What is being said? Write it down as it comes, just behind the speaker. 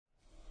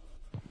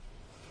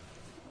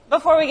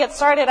Before we get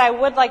started, I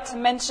would like to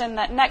mention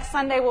that next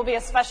Sunday will be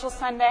a special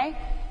Sunday.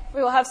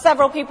 We will have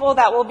several people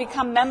that will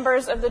become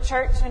members of the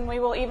church, and we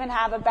will even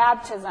have a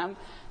baptism.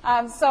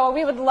 So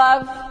we would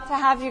love to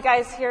have you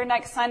guys here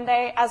next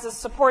Sunday as a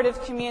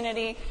supportive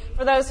community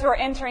for those who are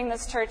entering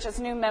this church as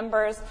new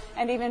members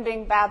and even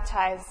being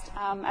baptized,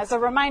 as a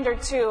reminder,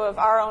 too, of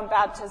our own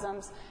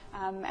baptisms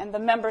and the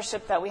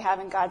membership that we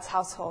have in God's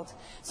household.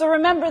 So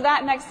remember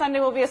that next Sunday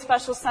will be a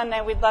special Sunday.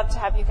 We'd love to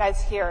have you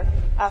guys here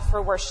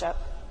for worship.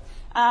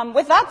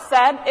 With that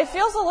said, it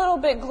feels a little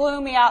bit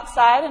gloomy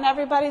outside and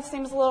everybody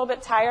seems a little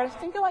bit tired. I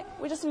think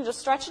we just need to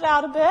stretch it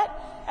out a bit.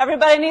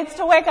 Everybody needs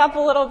to wake up a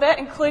little bit,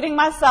 including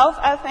myself,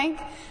 I think.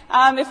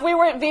 If we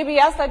were at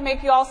VBS, I'd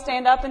make you all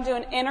stand up and do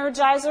an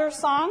Energizer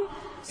song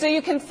so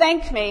you can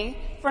thank me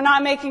for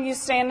not making you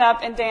stand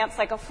up and dance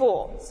like a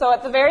fool. So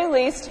at the very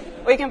least,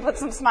 we can put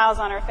some smiles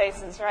on our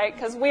faces, right?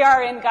 Because we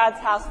are in God's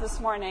house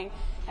this morning,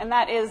 and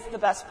that is the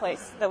best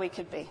place that we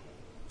could be.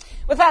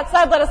 With that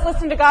said, let us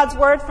listen to God's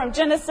word from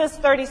Genesis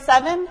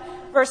 37,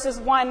 verses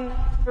 1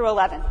 through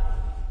 11.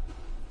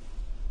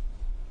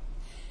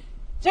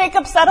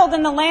 Jacob settled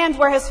in the land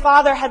where his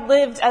father had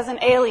lived as an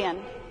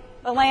alien,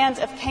 the land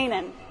of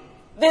Canaan.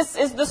 This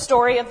is the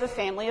story of the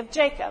family of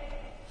Jacob.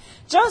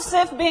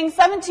 Joseph, being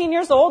 17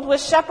 years old,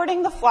 was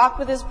shepherding the flock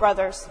with his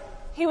brothers.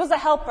 He was a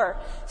helper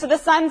to the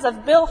sons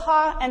of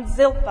Bilhah and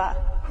Zilpah,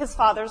 his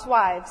father's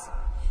wives.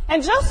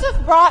 And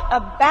Joseph brought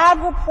a bad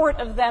report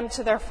of them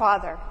to their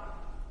father.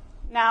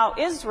 Now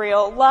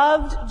Israel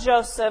loved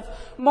Joseph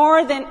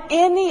more than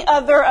any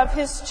other of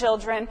his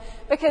children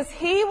because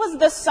he was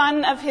the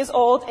son of his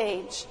old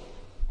age,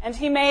 and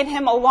he made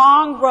him a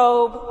long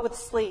robe with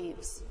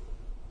sleeves.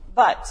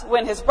 But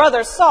when his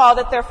brothers saw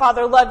that their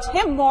father loved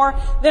him more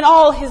than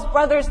all his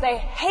brothers, they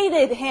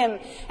hated him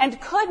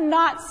and could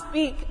not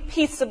speak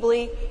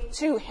peaceably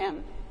to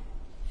him.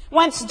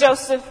 Once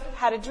Joseph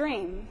had a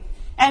dream.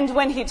 And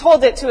when he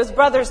told it to his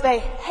brothers, they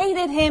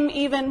hated him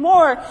even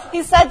more.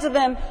 He said to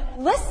them,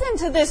 "Listen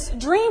to this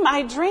dream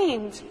I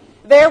dreamed.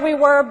 There we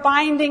were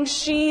binding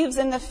sheaves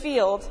in the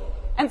field.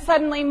 And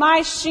suddenly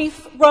my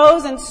sheaf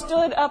rose and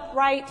stood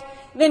upright.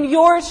 Then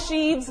your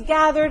sheaves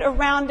gathered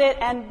around it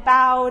and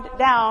bowed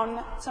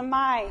down to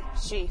my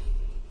sheaf."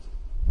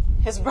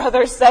 His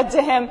brothers said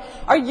to him,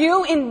 "Are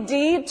you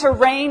indeed to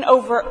reign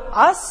over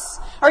us?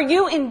 Are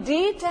you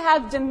indeed to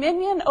have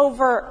dominion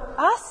over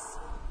us?"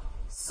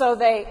 So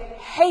they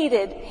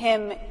hated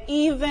him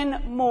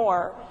even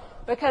more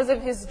because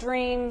of his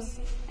dreams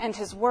and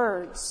his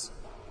words.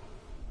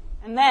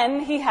 And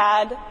then he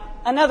had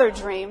another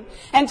dream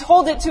and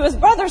told it to his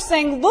brothers,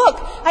 saying, "Look,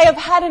 I have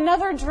had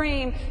another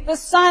dream. The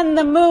sun,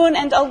 the moon,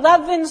 and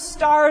 11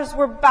 stars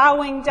were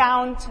bowing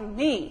down to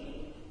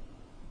me."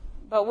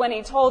 But when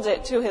he told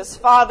it to his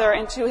father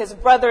and to his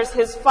brothers,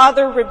 his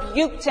father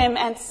rebuked him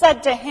and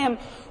said to him,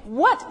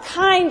 "What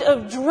kind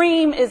of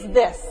dream is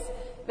this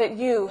that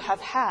you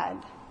have had?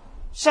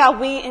 Shall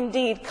we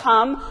indeed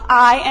come,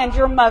 I and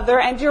your mother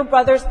and your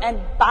brothers, and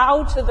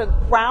bow to the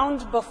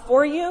ground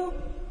before you?"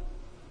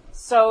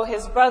 So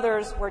his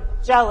brothers were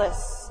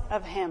jealous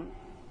of him.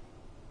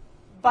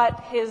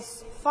 But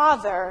his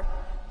father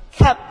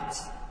kept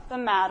the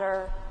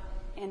matter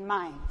in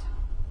mind.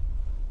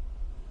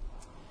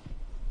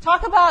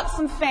 Talk about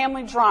some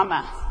family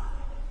drama.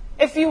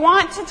 If you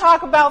want to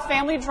talk about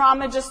family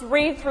drama, just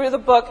read through the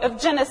book of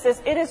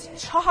Genesis. It is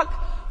chock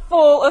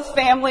full of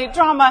family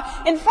drama.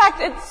 In fact,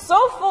 it's so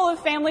full of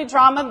family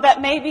drama that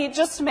maybe,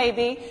 just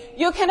maybe,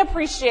 you can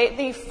appreciate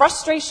the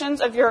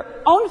frustrations of your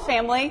own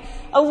family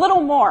a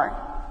little more.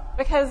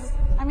 Because,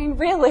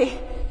 really,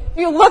 if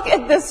you look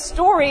at this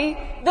story,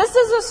 this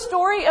is a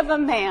story of a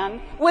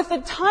man with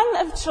a ton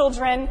of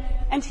children,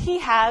 and he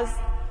has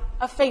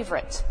a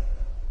favorite.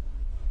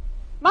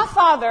 My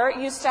father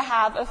used to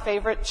have a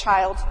favorite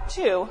child,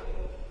 too,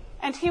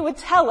 and he would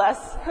tell us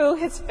who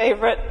his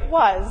favorite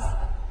was.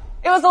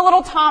 It was a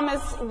little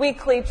Thomas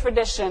weekly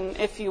tradition,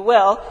 if you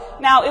will.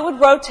 Now, it would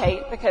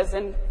rotate because,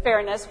 in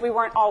fairness, we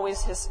weren't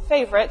always his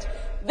favorite.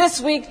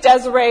 This week,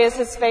 Desiree is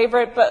his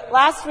favorite, but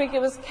last week it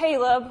was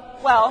Caleb,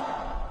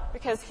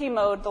 because he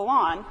mowed the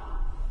lawn.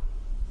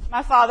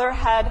 My father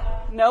had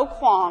no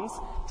qualms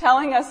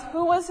telling us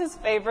who was his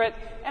favorite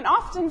and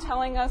often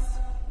telling us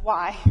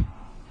why.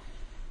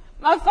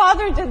 My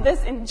father did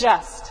this in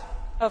jest,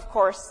 of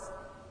course.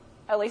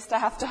 At least I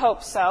have to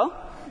hope so.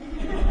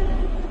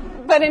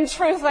 But in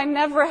truth, I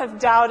never have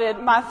doubted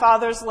my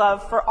father's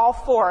love for all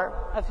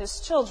 4 of his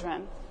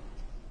children.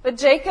 But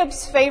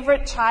Jacob's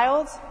favorite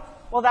child,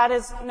 that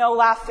is no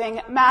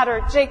laughing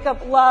matter.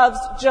 Jacob loves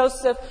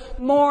Joseph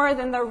more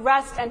than the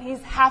rest, and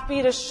he's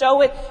happy to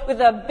show it with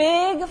a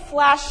big,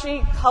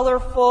 flashy,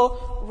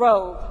 colorful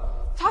robe.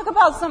 Talk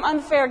about some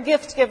unfair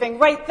gift giving,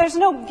 right? There's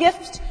no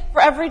gift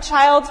for every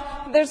child.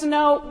 There's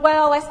no,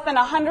 I spent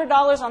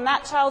 $100 on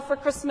that child for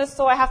Christmas,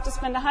 so I have to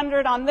spend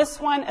 $100 on this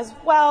one as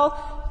well.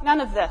 None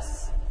of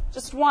this.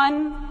 Just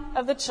one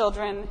of the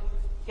children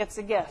gets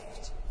a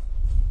gift.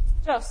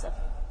 Joseph.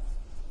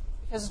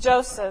 Because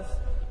Joseph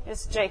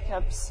is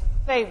Jacob's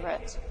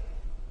favorite.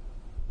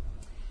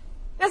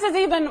 This is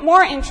even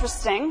more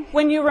interesting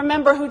when you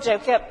remember who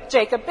Jacob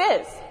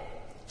is.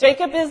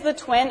 Jacob is the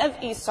twin of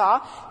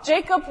Esau.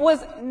 Jacob was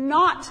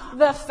not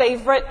the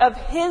favorite of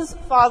his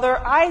father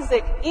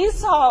Isaac.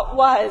 Esau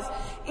was.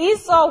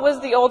 Esau was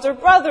the older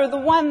brother, the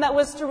one that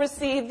was to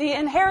receive the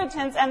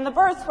inheritance and the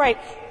birthright.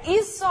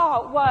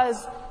 Esau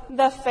was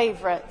the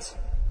favorite,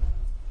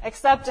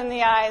 except in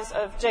the eyes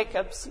of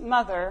Jacob's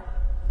mother,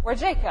 where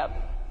Jacob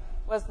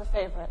was the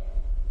favorite.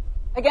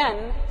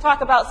 Again, talk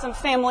about some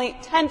family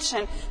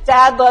tension.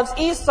 Dad loves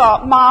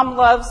Esau. Mom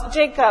loves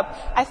Jacob.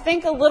 I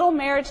think a little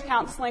marriage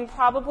counseling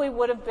probably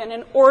would have been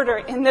in order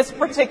in this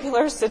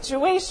particular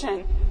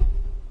situation.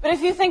 But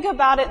if you think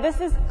about it, this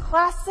is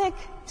classic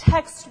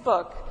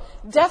textbook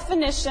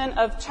definition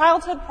of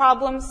childhood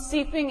problems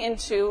seeping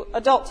into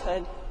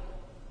adulthood.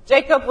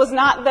 Jacob was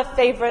not the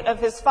favorite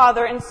of his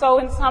father, and so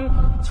in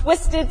some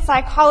twisted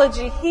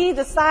psychology, he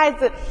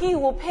decides that he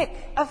will pick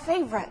a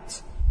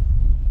favorite.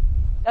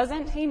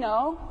 Doesn't he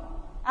know,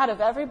 out of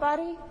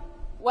everybody,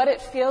 what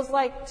it feels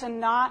like to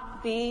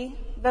not be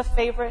the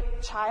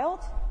favorite child?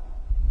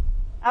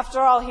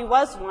 After all, he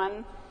was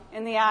one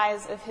in the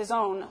eyes of his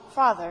own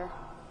father.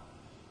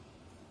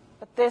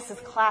 But this is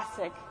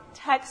classic,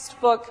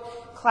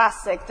 textbook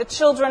classic. The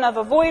children of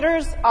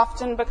avoiders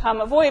often become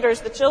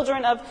avoiders. The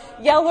children of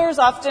yellers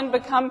often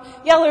become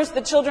yellers.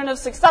 The children of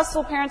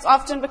successful parents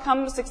often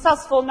become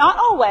successful. Not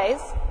always.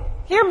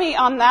 Hear me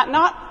on that.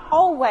 Not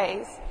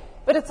always.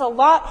 But it's a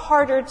lot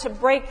harder to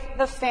break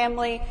the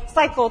family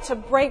cycle, to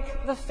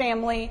break the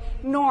family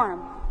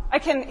norm. I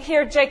can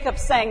hear Jacob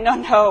saying,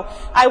 no,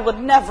 I would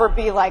never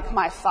be like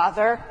my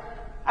father.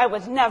 I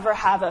would never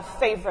have a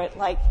favorite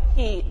like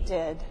he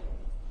did.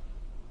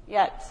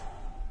 Yet,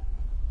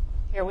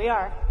 here we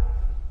are.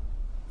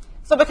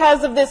 So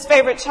because of this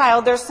favorite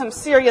child, there's some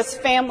serious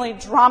family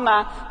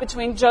drama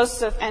between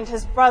Joseph and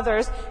his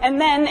brothers. And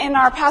then in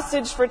our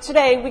passage for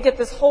today, we get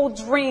this whole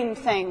dream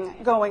thing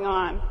going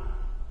on.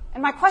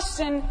 And my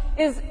question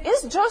is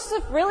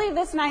Joseph really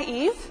this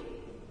naive?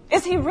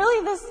 Is he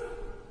really this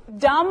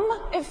dumb,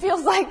 it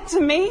feels like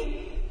to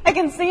me? I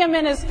can see him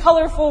in his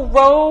colorful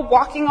robe,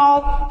 walking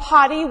all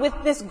haughty with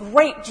this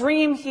great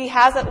dream he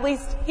has. At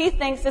least he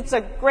thinks it's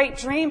a great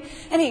dream.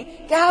 And he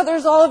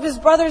gathers all of his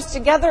brothers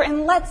together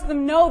and lets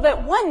them know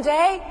that one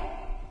day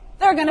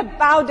they're going to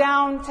bow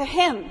down to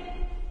him.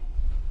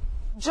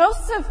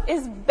 Joseph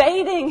is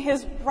baiting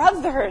his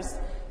brothers.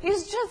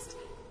 He's just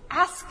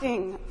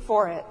asking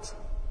for it.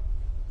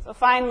 So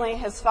finally,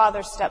 his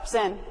father steps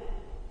in.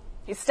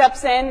 He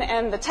steps in,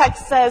 and the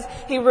text says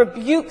he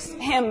rebukes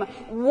him.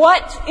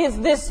 What is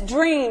this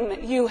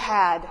dream you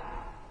had?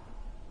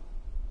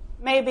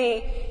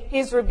 Maybe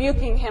he's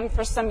rebuking him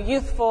for some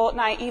youthful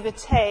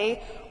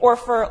naivete or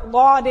for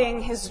lauding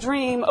his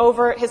dream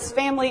over his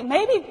family.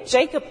 Maybe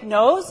Jacob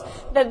knows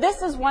that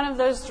this is one of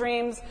those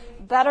dreams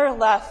better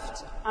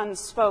left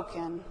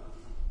unspoken.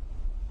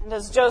 And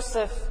as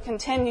Joseph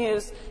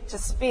continues to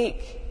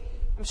speak,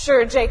 I'm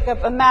sure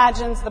Jacob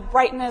imagines the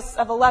brightness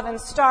of 11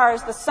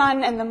 stars, the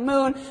sun and the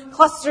moon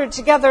clustered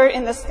together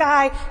in the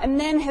sky, and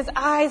then his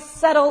eyes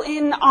settle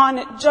in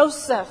on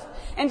Joseph,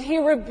 and he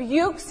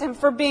rebukes him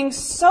for being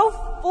so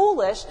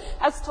foolish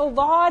as to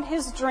laud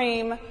his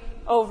dream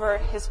over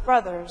his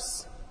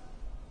brothers.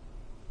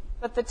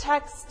 But the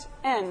text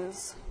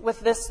ends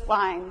with this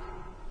line: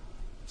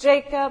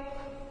 Jacob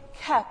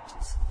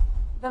kept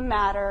the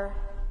matter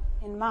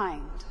in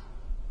mind.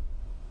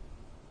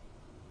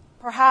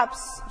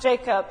 Perhaps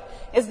Jacob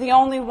is the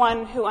only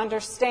one who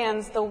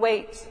understands the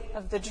weight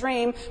of the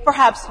dream.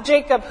 Perhaps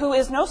Jacob, who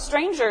is no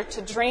stranger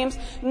to dreams,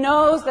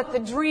 knows that the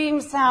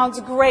dream sounds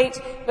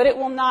great, but it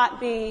will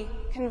not be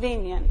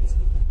convenient.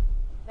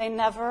 They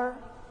never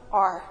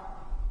are.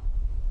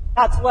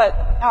 That's what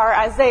our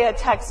Isaiah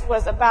text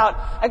was about,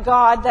 a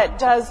God that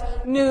does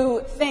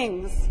new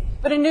things.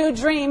 But a new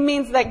dream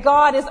means that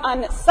God is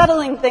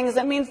unsettling things.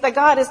 It means that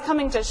God is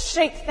coming to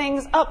shake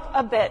things up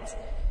a bit.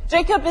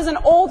 Jacob is an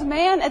old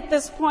man at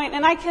this point,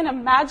 and I can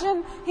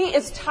imagine he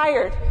is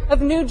tired of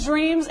new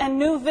dreams and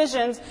new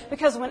visions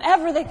because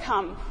whenever they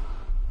come,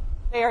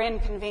 they are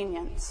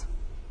inconvenient.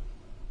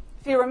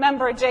 If you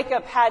remember,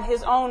 Jacob had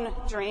his own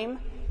dream.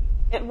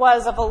 It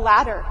was of a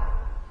ladder,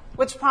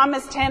 which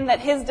promised him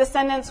that his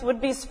descendants would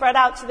be spread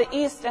out to the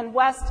east and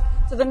west,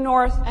 to the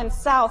north and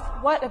south.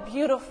 What a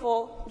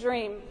beautiful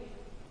dream.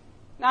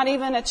 Not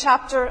even a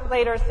chapter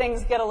later,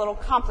 things get a little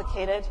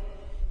complicated.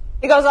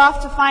 He goes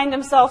off to find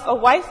himself a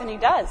wife, and he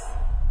does.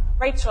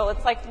 Rachel,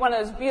 it's like one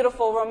of those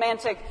beautiful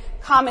romantic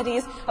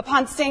comedies.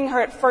 Upon seeing her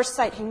at first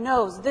sight, he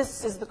knows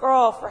this is the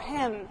girl for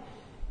him.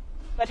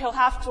 But he'll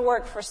have to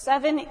work for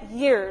 7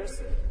 years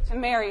to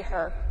marry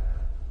her,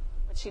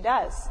 which he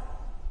does.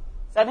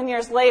 7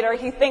 years later,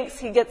 he thinks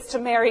he gets to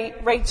marry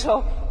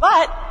Rachel,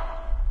 but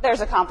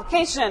there's a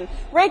complication.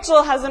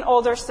 Rachel has an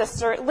older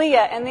sister,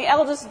 Leah, and the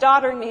eldest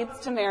daughter needs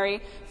to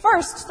marry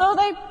first. So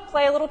they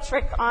play a little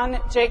trick on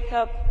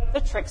Jacob, the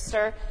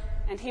trickster,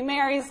 and he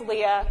marries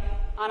Leah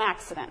on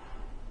accident.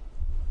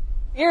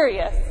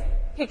 Furious,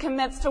 he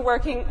commits to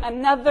working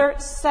another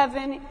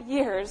 7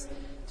 years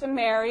to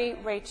marry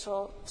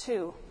Rachel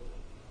too.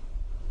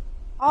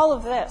 All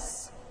of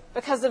this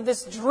because of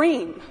this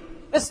dream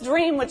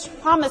which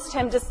promised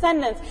him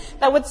descendants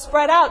that would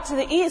spread out to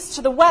the east,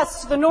 to the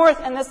west, to the north,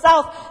 and the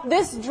south.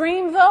 This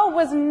dream, though,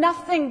 was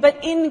nothing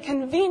but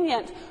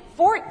inconvenient.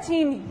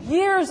 14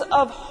 years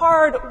of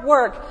hard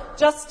work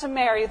just to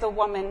marry the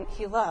woman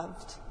he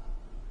loved.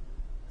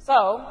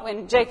 So,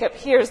 when Jacob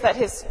hears that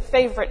his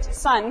favorite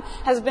son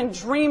has been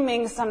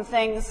dreaming some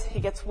things, he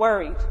gets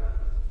worried.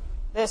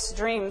 This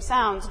dream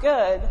sounds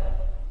good,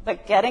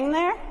 but getting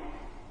there?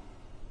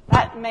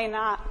 That may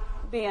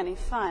not be any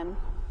fun.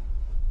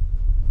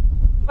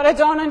 What I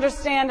don't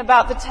understand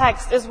about the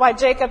text is why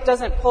Jacob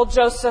doesn't pull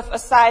Joseph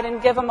aside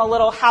and give him a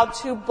little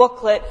how-to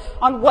booklet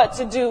on what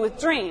to do with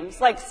dreams,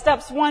 like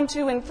steps 1,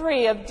 2, and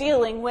 3 of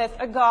dealing with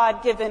a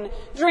God-given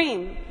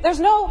dream. There's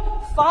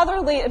no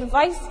fatherly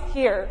advice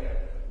here,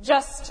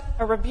 just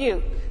a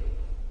rebuke.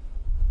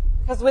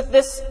 Because with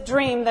this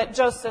dream that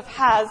Joseph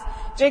has,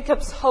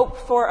 Jacob's hope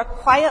for a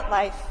quiet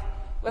life,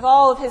 with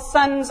all of his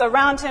sons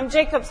around him,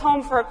 Jacob's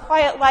home for a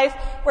quiet life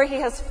where he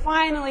has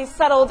finally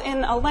settled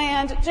in a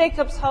land,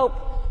 Jacob's hope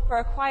for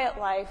a quiet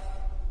life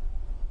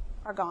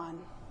are gone.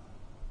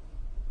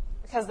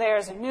 Because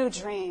there's a new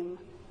dream,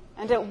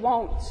 and it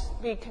won't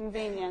be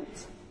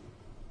convenient.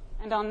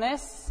 And on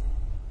this,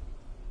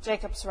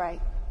 Jacob's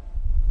right.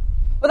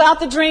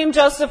 Without the dream,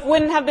 Joseph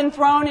wouldn't have been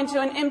thrown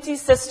into an empty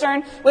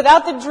cistern.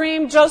 Without the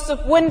dream,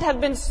 Joseph wouldn't have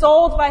been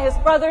sold by his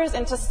brothers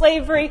into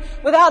slavery.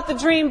 Without the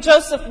dream,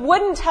 Joseph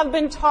wouldn't have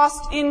been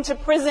tossed into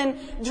prison.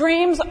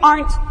 Dreams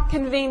aren't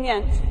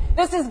convenient.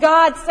 This is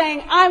God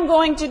saying, I'm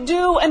going to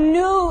do a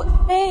new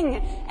thing.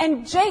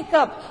 And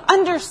Jacob,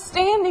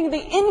 understanding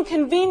the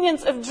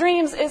inconvenience of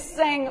dreams, is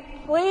saying,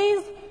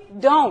 please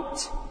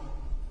don't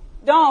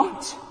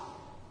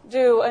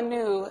do a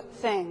new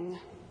thing.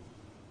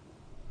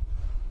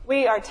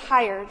 We are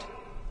tired.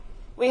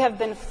 We have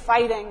been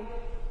fighting.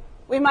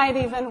 We might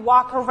even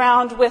walk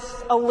around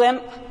with a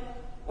limp.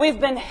 We've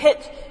been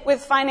hit with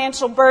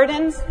financial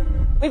burdens.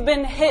 We've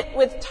been hit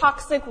with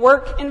toxic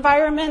work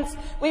environments.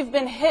 We've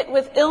been hit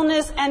with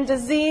illness and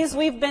disease.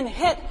 We've been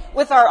hit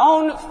with our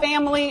own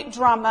family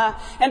drama.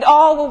 And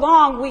all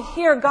along we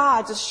hear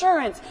God's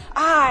assurance,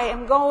 I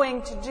am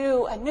going to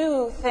do a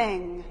new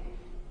thing.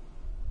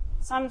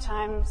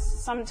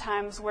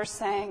 Sometimes we're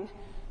saying,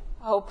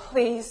 oh,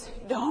 please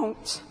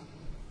don't.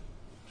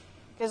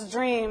 Because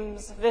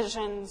dreams,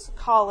 visions,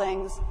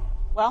 callings,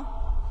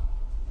 well,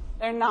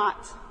 they're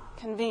not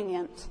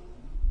convenient.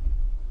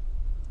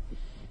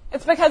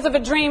 It's because of a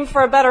dream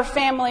for a better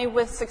family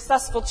with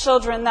successful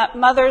children that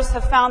mothers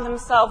have found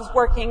themselves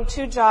working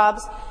 2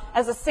 jobs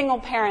as a single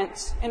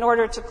parent in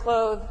order to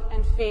clothe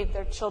and feed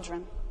their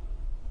children.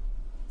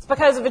 It's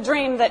because of a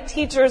dream that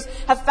teachers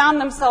have found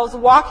themselves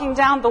walking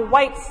down the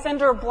white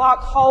cinder block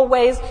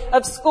hallways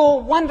of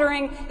school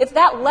wondering if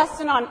that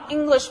lesson on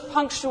English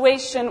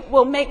punctuation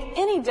will make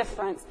any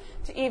difference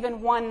to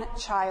even one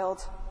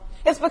child.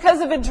 It's because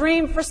of a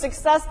dream for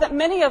success that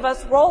many of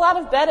us roll out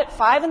of bed at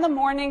 5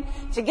 a.m.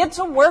 to get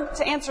to work,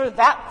 to answer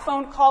that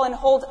phone call and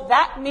hold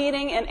that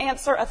meeting and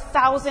answer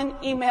 1,000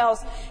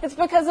 emails. It's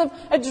because of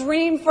a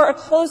dream for a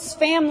close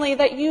family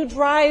that you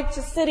drive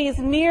to cities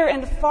near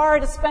and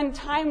far to spend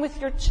time with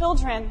your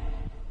children,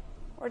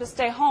 or to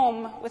stay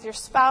home with your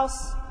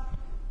spouse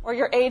or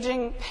your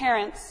aging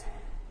parents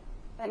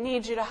that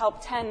need you to help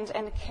tend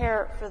and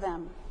care for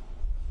them.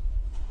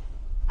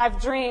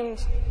 I've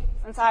dreamed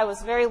since I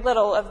was very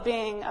little of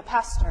being a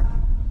pastor.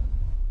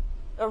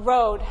 The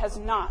road has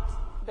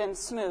not been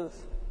smooth.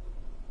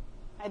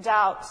 I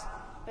doubt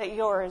that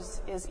yours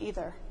is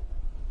either.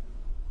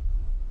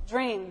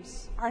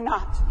 Dreams are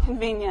not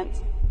convenient.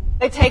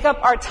 They take up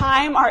our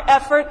time, our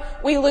effort.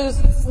 We lose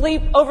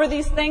sleep over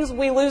these things.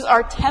 We lose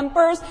our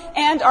tempers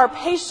and our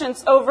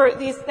patience over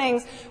these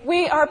things.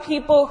 We are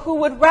people who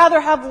would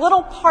rather have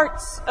little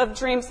parts of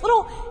dreams,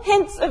 little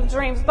hints of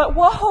dreams. But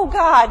whoa,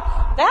 God,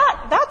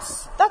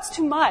 that's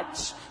too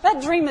much.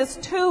 That dream is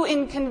too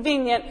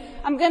inconvenient.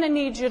 I'm going to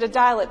need you to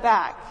dial it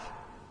back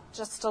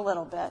just a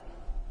little bit.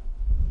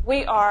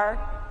 We are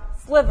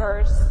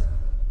Sliver's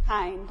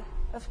kind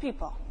of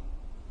people.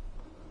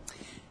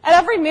 At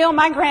every meal,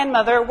 my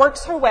grandmother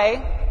works her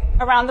way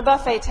around the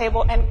buffet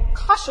table and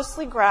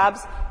cautiously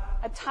grabs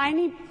a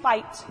tiny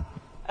bite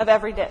of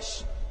every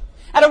dish.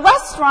 At a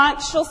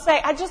restaurant, she'll say,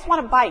 I just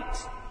want a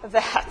bite of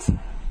that.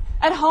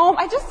 At home,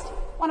 I just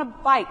want a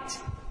bite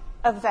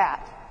of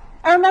that.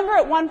 I remember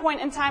at one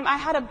point in time, I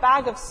had a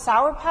bag of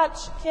Sour Patch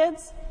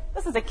Kids.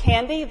 This is a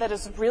candy that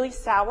is really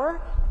sour.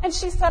 And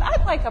she said,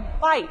 I'd like a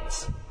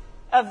bite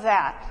of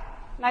that.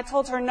 And I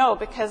told her no,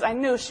 because I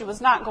knew she was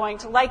not going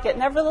to like it.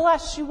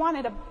 Nevertheless, she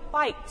wanted a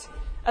bite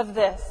of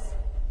this.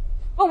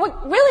 But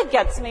what really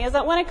gets me is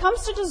that when it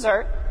comes to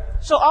dessert,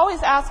 she'll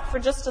always ask for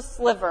just a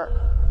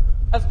sliver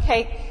of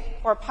cake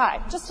or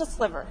pie. Just a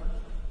sliver.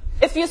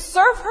 If you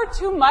serve her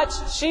too much,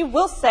 she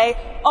will say,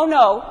 oh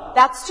no,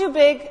 that's too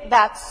big,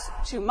 that's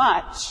too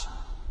much.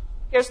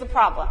 Here's the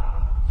problem.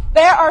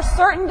 There are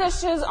certain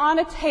dishes on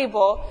a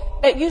table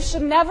that you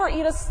should never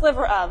eat a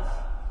sliver of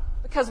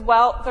because,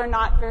 well, they're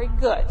not very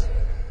good.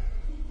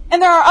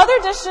 And there are other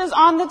dishes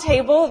on the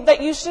table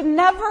that you should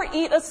never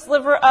eat a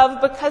sliver of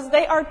because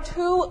they are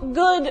too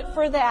good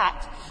for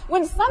that.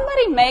 When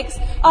somebody makes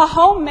a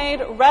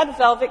homemade red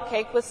velvet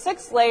cake with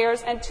 6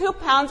 layers and 2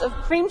 pounds of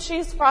cream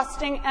cheese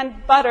frosting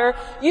and butter,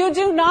 you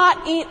do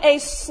not eat a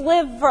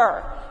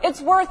sliver.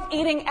 It's worth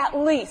eating at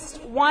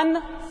least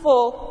 1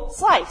 full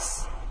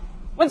slice.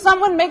 When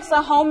someone makes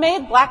a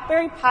homemade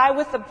blackberry pie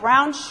with a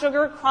brown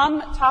sugar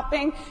crumb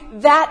topping,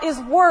 that is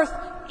worth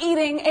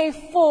eating a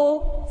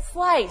full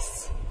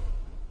slice.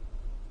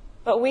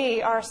 But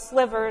we are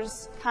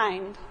slivers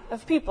kind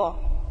of people.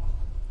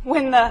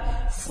 When the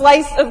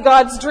slice of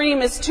God's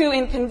dream is too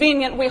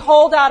inconvenient, we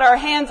hold out our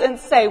hands and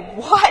say,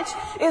 "What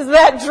is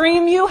that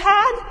dream you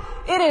had?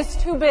 It is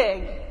too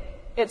big.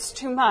 It's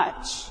too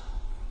much."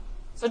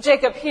 So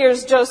Jacob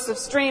hears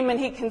Joseph's dream and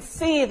he can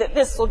see that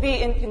this will be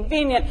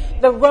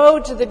inconvenient. The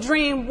road to the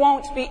dream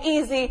won't be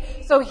easy,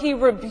 so he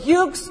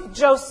rebukes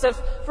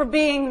Joseph for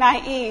being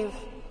naive.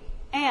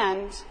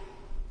 And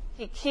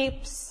he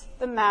keeps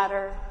the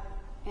matter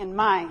in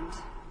mind.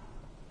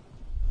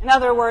 In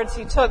other words,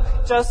 he took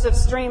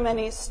Joseph's dream and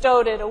he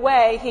stowed it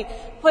away. He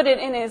put it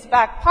in his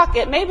back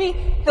pocket. Maybe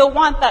he'll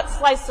want that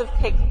slice of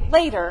cake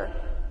later,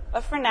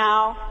 but for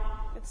now,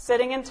 it's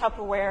sitting in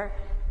Tupperware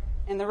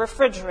in the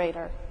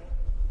refrigerator.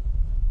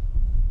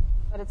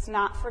 But it's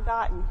not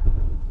forgotten.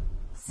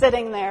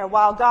 Sitting there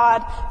while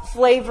God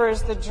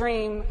flavors the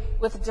dream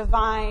with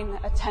divine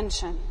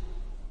attention.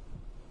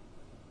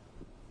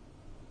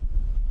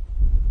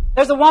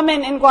 There's a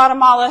woman in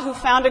Guatemala who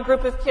found a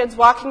group of kids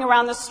walking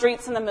around the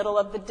streets in the middle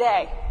of the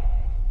day.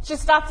 She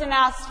stopped and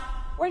asked,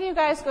 "Where do you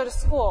guys go to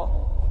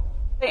school?"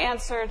 They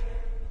answered,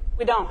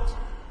 "We don't."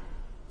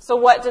 So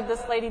what did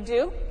this lady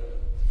do?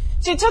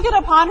 She took it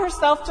upon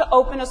herself to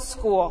open a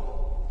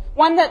school,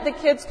 one that the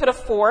kids could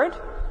afford,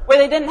 where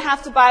they didn't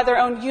have to buy their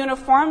own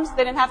uniforms,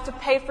 they didn't have to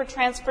pay for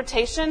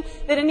transportation,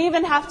 they didn't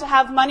even have to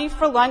have money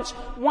for lunch,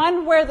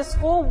 one where the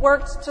school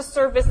worked to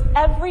service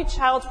every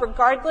child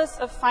regardless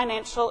of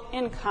financial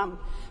income.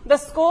 The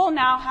school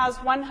now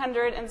has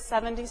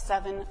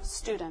 177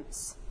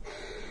 students.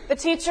 The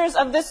teachers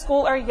of this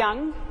school are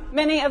young.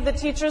 Many of the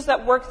teachers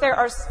that work there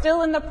are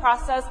still in the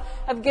process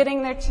of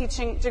getting their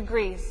teaching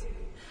degrees.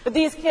 But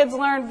these kids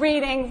learn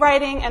reading,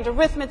 writing, and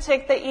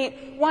arithmetic. They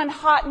eat one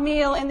hot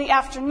meal in the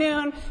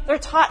afternoon. They're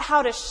taught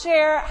how to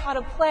share, how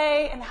to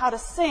play, and how to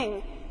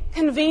sing.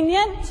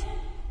 Convenient?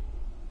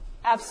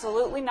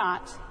 Absolutely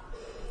not.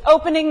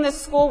 Opening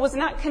this school was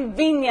not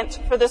convenient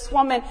for this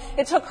woman.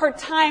 It took her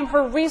time,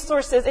 her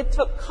resources. It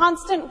took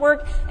constant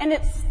work, and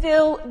it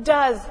still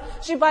does.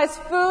 She buys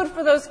food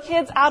for those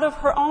kids out of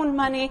her own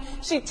money.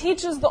 She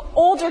teaches the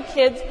older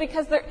kids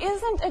because there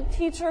isn't a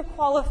teacher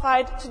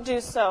qualified to do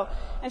so.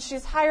 And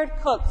she's hired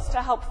cooks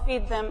to help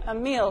feed them a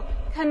meal.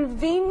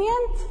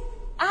 Convenient?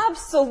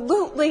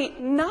 Absolutely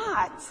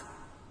not.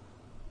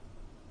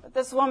 But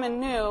this woman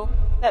knew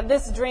that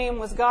this dream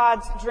was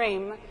God's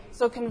dream,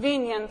 so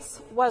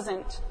convenience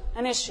wasn't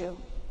an issue.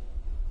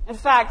 In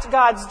fact,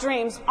 God's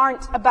dreams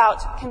aren't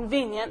about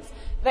convenience.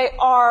 They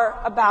are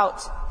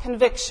about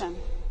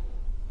conviction.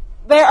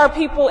 There are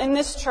people in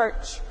this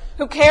church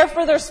who care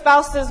for their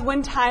spouses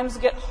when times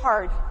get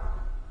hard,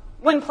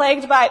 when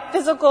plagued by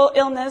physical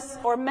illness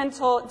or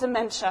mental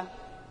dementia.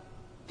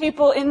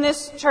 People in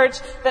this church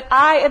that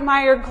I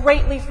admire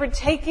greatly for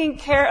taking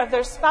care of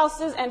their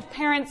spouses and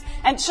parents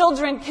and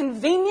children.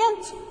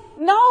 Convenient?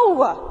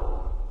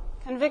 No.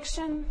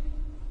 Conviction?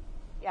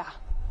 Yeah.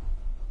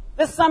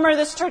 This summer,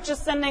 this church is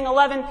sending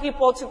 11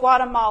 people to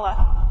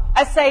Guatemala.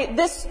 I say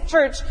this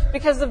church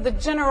because of the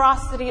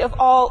generosity of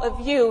all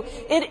of you.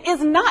 It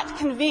is not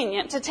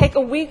convenient to take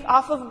a week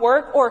off of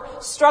work or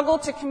struggle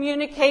to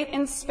communicate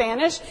in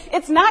Spanish.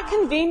 It's not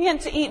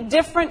convenient to eat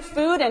different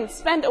food and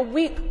spend a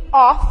week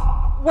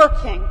off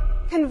working.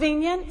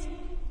 Convenient?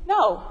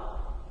 No.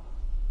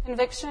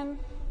 Conviction?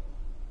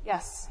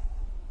 Yes.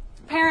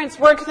 Parents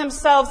work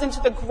themselves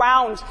into the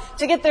ground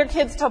to get their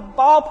kids to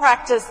ball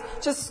practice,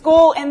 to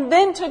school, and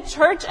then to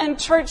church and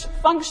church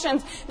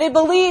functions. They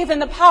believe in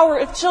the power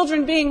of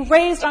children being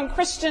raised on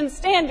Christian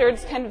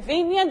standards.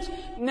 Convenient?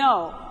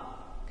 No.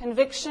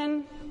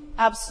 Conviction?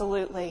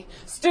 Absolutely.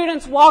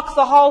 Students walk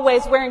the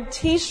hallways wearing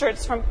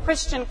T-shirts from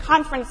Christian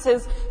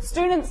conferences.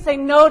 Students say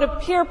no to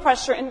peer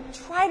pressure and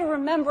try to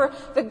remember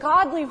the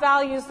godly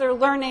values they're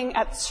learning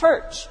at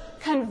church.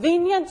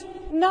 Convenient?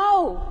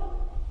 No.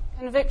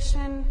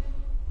 Conviction?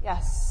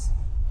 Yes.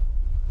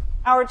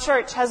 Our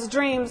church has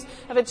dreams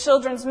of a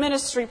children's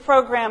ministry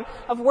program,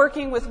 of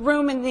working with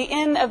Room in the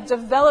Inn, of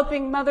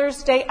developing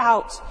Mother's Day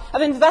Out,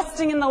 of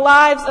investing in the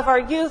lives of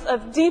our youth,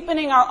 of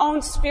deepening our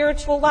own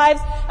spiritual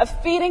lives, of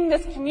feeding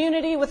this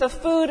community with a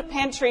food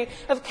pantry,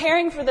 of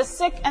caring for the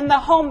sick and the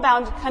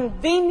homebound.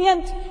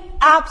 Convenient?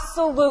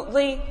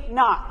 Absolutely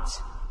not.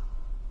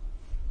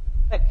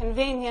 But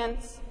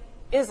convenience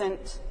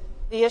isn't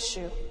the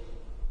issue.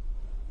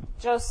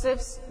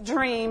 Joseph's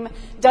dream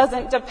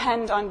doesn't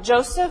depend on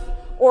Joseph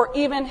or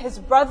even his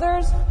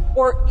brothers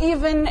or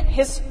even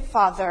his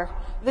father.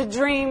 The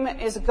dream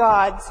is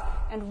God's,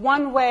 and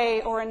one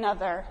way or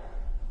another,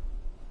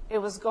 it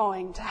was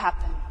going to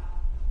happen.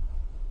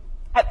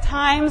 At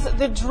times,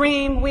 the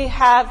dream we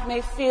have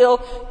may feel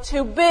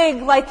too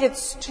big, like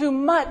it's too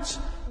much.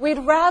 We'd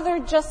rather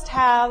just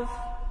have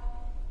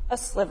a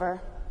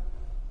sliver.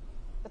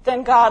 But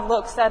then God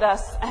looks at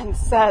us and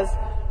says,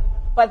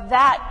 but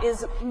that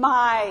is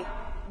my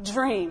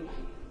dream.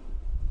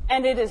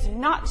 And it is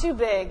not too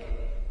big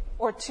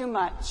or too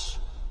much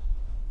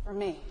for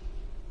me.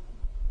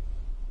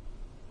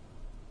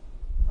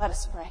 Let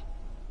us pray.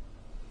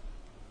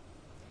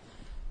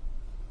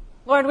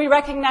 Lord, we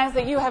recognize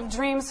that you have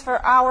dreams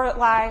for our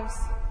lives,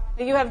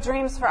 that you have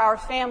dreams for our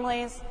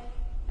families,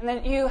 and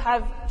that you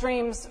have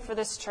dreams for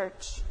this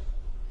church.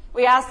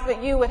 We ask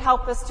that you would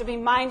help us to be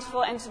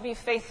mindful and to be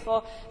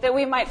faithful, that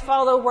we might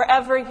follow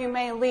wherever you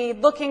may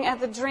lead, looking at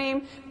the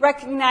dream,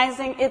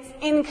 recognizing its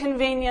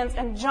inconvenience,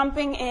 and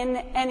jumping in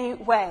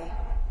anyway.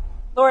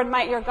 Lord,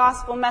 might your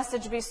gospel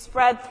message be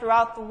spread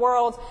throughout the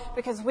world,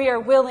 because we are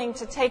willing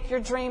to take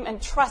your dream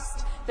and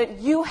trust that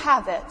you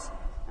have it,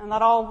 and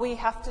that all we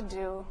have to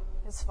do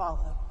is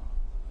follow.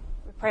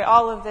 We pray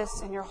all of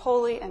this in your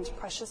holy and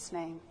precious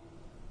name.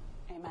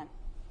 Amen.